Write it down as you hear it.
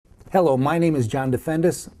Hello, my name is John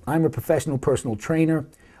DeFendis. I'm a professional personal trainer.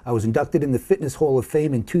 I was inducted in the Fitness Hall of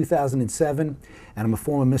Fame in 2007, and I'm a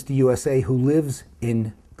former Mr. USA who lives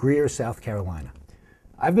in Greer, South Carolina.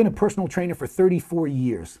 I've been a personal trainer for 34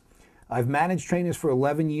 years. I've managed trainers for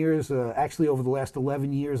 11 years. Actually, over the last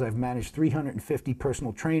 11 years, I've managed 350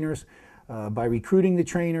 personal trainers by recruiting the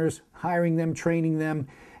trainers, hiring them, training them,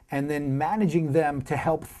 and then managing them to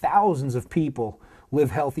help thousands of people live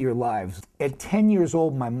healthier lives. At 10 years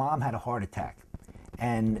old, my mom had a heart attack.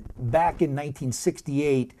 And back in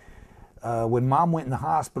 1968, when Mom went in the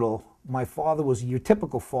hospital, my father was your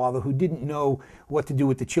typical father who didn't know what to do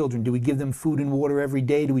with the children. Do we give them food and water every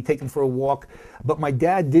day? Do we take them for a walk? But my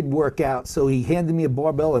dad did work out, so he handed me a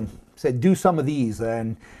barbell and said, do some of these.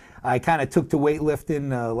 And I kind of took to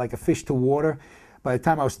weightlifting like a fish to water. By the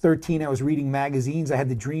time I was 13, I was reading magazines. I had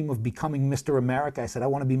the dream of becoming Mr. America. I said, I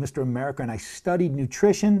want to be Mr. America. And I studied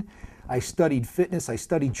nutrition, I studied fitness, I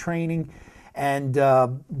studied training. And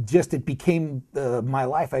just it became my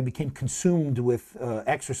life. I became consumed with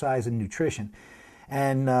exercise and nutrition.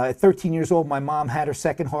 And at 13 years old, my mom had her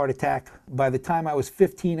second heart attack. By the time I was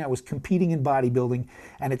 15, I was competing in bodybuilding.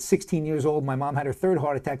 And at 16 years old, my mom had her third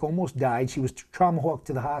heart attack, almost died. She was trauma-hawked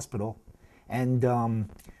to the hospital. And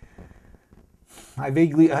I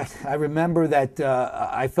remember that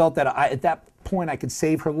I felt that at that point I could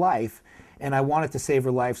save her life, and I wanted to save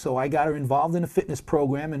her life, so I got her involved in a fitness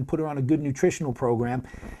program and put her on a good nutritional program.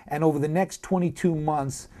 And over the next 22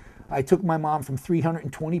 months, I took my mom from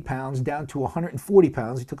 320 pounds down to 140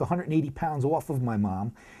 pounds. I took 180 pounds off of my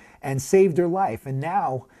mom and saved her life. And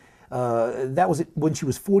now, that was when she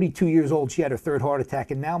was 42 years old. She had her third heart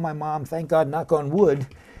attack. And now my mom, thank God, knock on wood,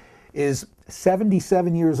 is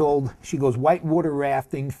 77 years old. She goes whitewater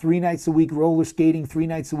rafting 3 nights a week, roller skating 3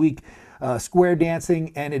 nights a week, square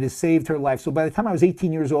dancing, and it has saved her life. So by the time I was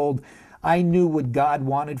 18 years old, I knew what God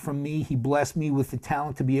wanted from me. He blessed me with the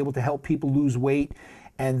talent to be able to help people lose weight,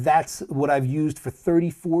 and that's what I've used for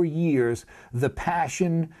 34 years. The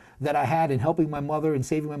passion that I had in helping my mother and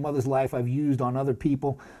saving my mother's life, I've used on other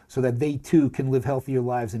people so that they too can live healthier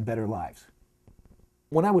lives and better lives.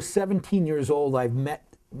 When I was 17 years old, I've met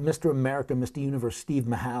Mr. America, Mr. Universe, Steve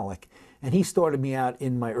Mahalik, and he started me out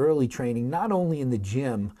in my early training, not only in the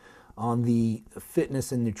gym on the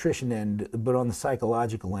fitness and nutrition end, but on the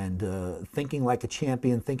psychological end, thinking like a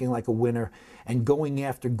champion, thinking like a winner, and going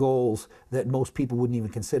after goals that most people wouldn't even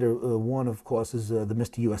consider. One, of course, is the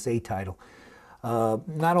Mr. USA title.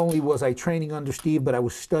 Not only was I training under Steve, but I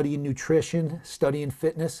was studying nutrition, studying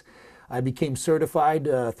fitness. I became certified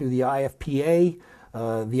through the IFPA,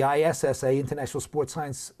 the ISSA, International Sports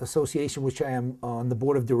Science Association, which I am on the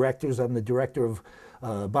board of directors. I'm the director of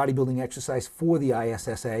bodybuilding exercise for the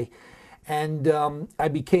ISSA. And I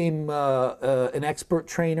became an expert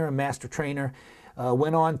trainer, a master trainer.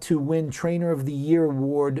 Went on to win Trainer of the Year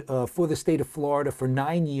award for the state of Florida for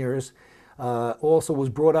 9 years. Also was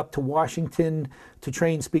brought up to Washington to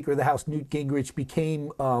train Speaker of the House Newt Gingrich,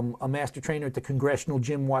 became a master trainer at the Congressional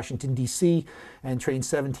Gym, Washington, D.C., and trained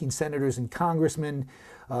 17 senators and congressmen.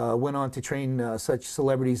 Went on to train such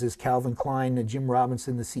celebrities as Calvin Klein, Jim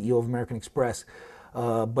Robinson, the CEO of American Express.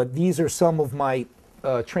 But these are some of my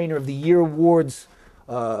Trainer of the Year awards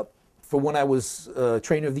for when I was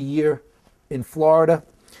Trainer of the Year in Florida.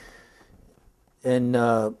 And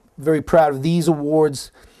very proud of these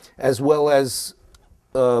awards, as well as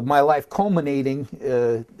my life culminating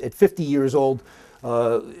at 50 years old,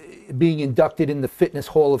 being inducted in the Fitness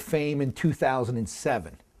Hall of Fame in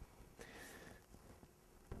 2007.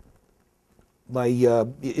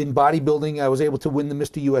 In bodybuilding, I was able to win the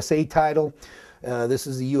Mr. USA title. This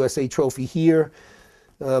is the USA trophy here.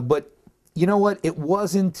 But you know what? It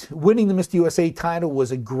wasn't, winning the Mr. USA title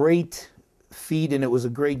was a great feat, and it was a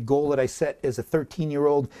great goal that I set as a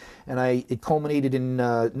 13-year-old, and it culminated in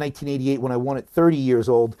 1988 when I won at 30 years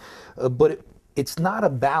old. But it's not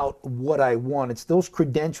about what I won. It's those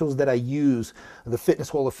credentials that I use, the Fitness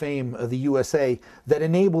Hall of Fame, the USA, that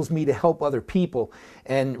enables me to help other people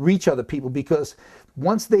and reach other people, because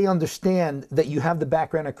once they understand that you have the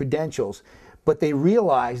background and credentials, but they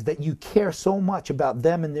realize that you care so much about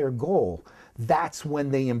them and their goal, that's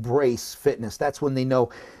when they embrace fitness. That's when they know,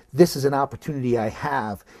 this is an opportunity I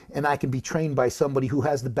have, and I can be trained by somebody who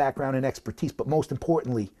has the background and expertise, but most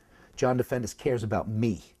importantly, John DeFendis cares about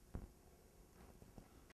me.